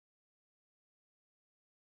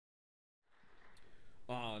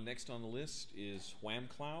Next on the list is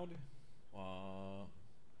Whamcloud.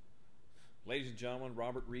 Ladies and gentlemen,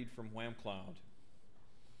 Robert Reed from Whamcloud.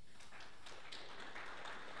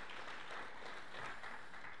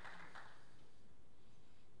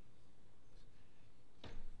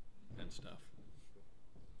 And stuff. So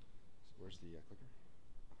where's the clicker?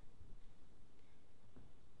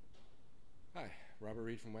 Hi, Robert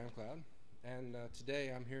Reed from Whamcloud, and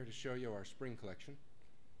today I'm here to show you our spring collection.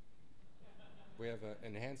 We have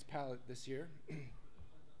an enhanced palette this year,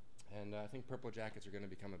 and I think purple jackets are going to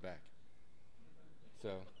be coming back.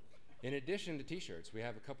 So, in addition to t-shirts, we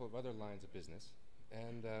have a couple of other lines of business,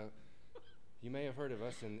 and you may have heard of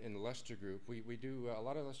us in the Lustre group. We do a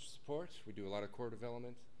lot of Lustre support, we do a lot of core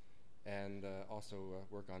development, and also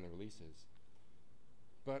work on the releases.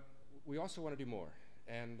 But we also want to do more,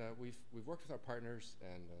 and we've worked with our partners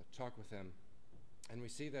and talked with them, and we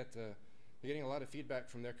see that they're getting a lot of feedback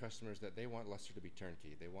from their customers that they want Lustre to be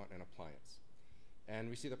turnkey. They want an appliance. And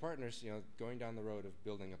we see the partners, going down the road of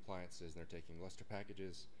building appliances, and they're taking Lustre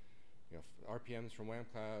packages, RPMs from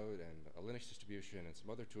Whamcloud and a Linux distribution and some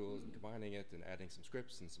other tools and combining it and adding some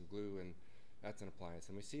scripts and some glue, and that's an appliance.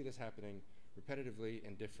 And we see this happening repetitively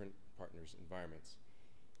in different partners' environments.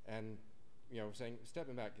 And we're saying,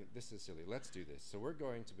 stepping back, this is silly, let's do this. So we're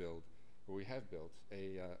going to build, or we have built,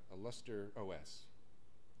 a Lustre OS,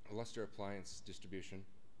 a Lustre appliance distribution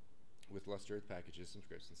with Lustre packages, some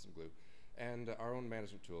scripts, and some glue, and our own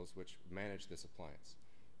management tools which manage this appliance.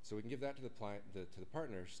 So we can give that to the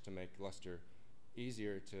partners to make Lustre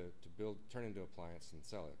easier to build, turn into appliance and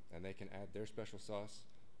sell it. And they can add their special sauce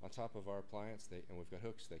on top of our appliance, and we've got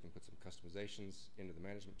hooks. They can put some customizations into the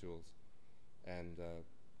management tools, and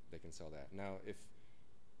they can sell that. Now, if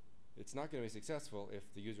it's not going to be successful if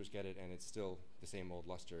the users get it and it's still the same old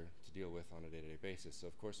Lustre to deal with on a day-to-day basis. So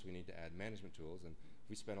of course we need to add management tools, and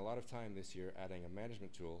we spent a lot of time this year adding a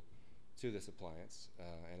management tool to this appliance,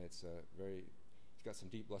 and it's got some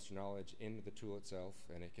deep Lustre knowledge in the tool itself,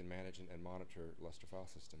 and it can manage and monitor Lustre file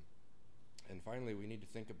system. And finally, we need to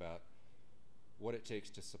think about what it takes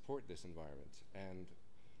to support this environment. And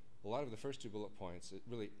a lot of the first two bullet points, it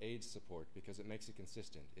really aids support because it makes it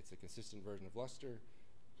consistent. It's a consistent version of Lustre,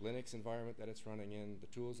 Linux environment that it's running in, the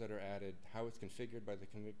tools that are added, how it's configured by the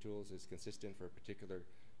config tools is consistent for a particular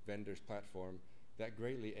vendor's platform. That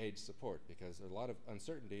greatly aids support because a lot of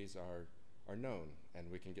uncertainties are known, and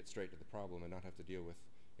we can get straight to the problem and not have to deal with,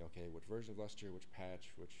 okay, which version of Lustre, which patch,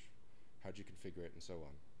 how'd you configure it, and so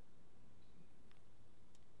on.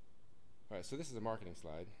 All right, so this is a marketing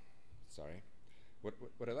slide. Sorry.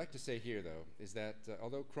 What I'd like to say here, though, is that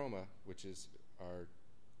although Chroma, which is our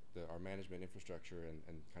management infrastructure and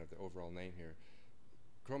kind of the overall name here,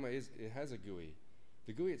 Chroma it has a GUI.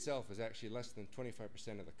 The GUI itself is actually less than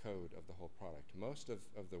 25% of the code of the whole product. Most of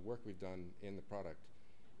the work we've done in the product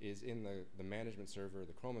is in the management server,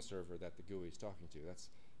 the Chroma server that the GUI is talking to.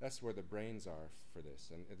 That's where the brains are for this.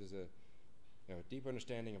 And there's a deep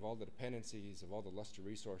understanding of all the dependencies, of all the Lustre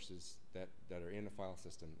resources that are in a file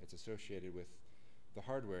system. It's associated with the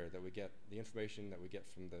hardware that we get, the information that we get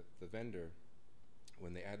from the vendor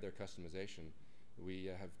when they add their customization. We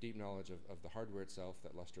have deep knowledge of the hardware itself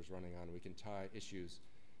that Lustre is running on. We can tie issues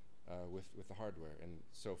with the hardware. And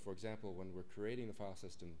so, for example, when we're creating the file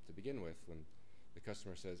system to begin with, when the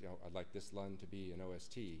customer says, I'd like this LUN to be an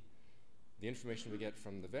OST, the information we get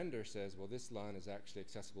from the vendor says, well, this LUN is actually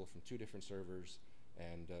accessible from 2 different servers,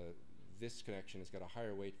 and this connection has got a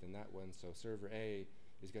higher weight than that one, so server A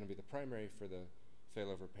is going to be the primary for the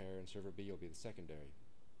failover pair, and server B will be the secondary.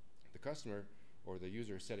 The customer, or the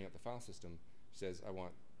user setting up the file system, says, I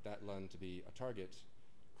want that LUN to be a target.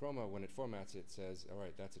 Chroma, when it formats it, says, all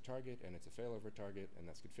right, that's a target, and it's a failover target, and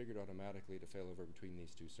that's configured automatically to fail over between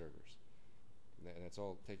these 2 servers. And it's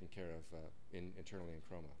all taken care of internally in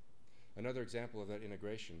Chroma. Another example of that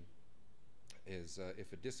integration is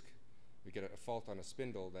if a disk, we get a fault on a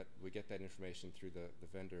spindle, that we get that information through the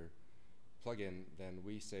vendor plugin, then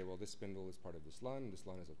we say, well, this spindle is part of this LUN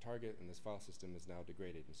is a target, and this file system is now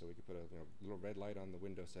degraded. And so we could put a little red light on the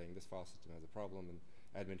window saying this file system has a problem, and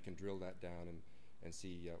admin can drill that down and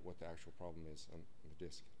see what the actual problem is on the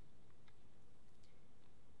disk.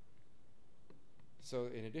 So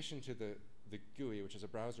in addition to the GUI, which is a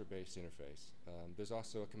browser-based interface, there's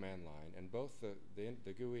also a command line, and both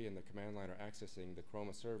the GUI and the command line are accessing the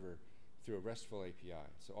Chroma server through a RESTful API.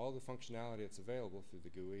 So all the functionality that's available through the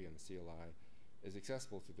GUI and the CLI is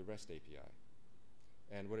accessible through the REST API.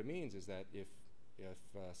 And what it means is that if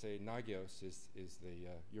say Nagios is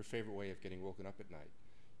your favorite way of getting woken up at night,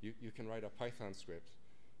 you can write a Python script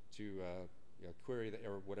to query that,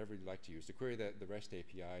 or whatever you'd like to use, to query the REST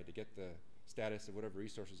API to get the status of whatever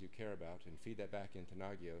resources you care about and feed that back into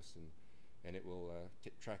Nagios, and it will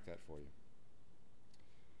track that for you.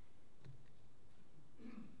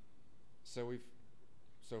 So in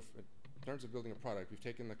terms of building a product, we've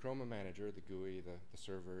taken the Chroma manager, the GUI, the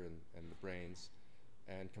server, and the brains,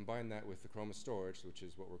 and combined that with the Chroma storage, which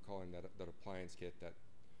is what we're calling that appliance kit that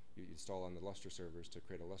you install on the Lustre servers to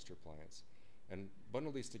create a Lustre appliance. And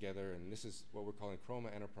bundle these together, and this is what we're calling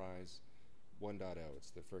Chroma Enterprise 1.0.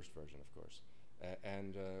 It's the first version, of course.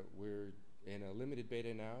 We're in a limited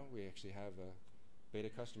beta now. We actually have a beta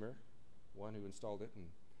customer, one who installed it and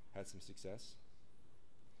had some success.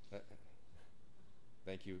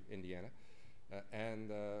 Thank you, Indiana.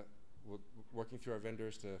 We're working through our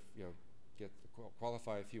vendors to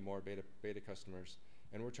qualify a few more beta customers,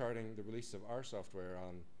 and we're charting the release of our software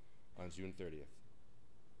on June 30th.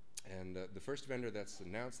 And the first vendor that's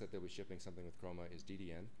announced that they'll be shipping something with Chroma is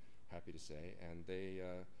DDN, happy to say, and they,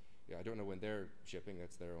 I don't know when they're shipping,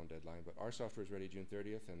 that's their own deadline, but our software is ready June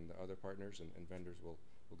 30th, and the other partners and vendors will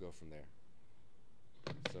go from there.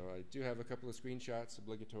 So I do have a couple of screenshots,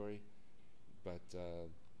 obligatory, but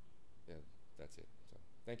yeah, that's it. So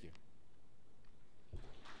thank you.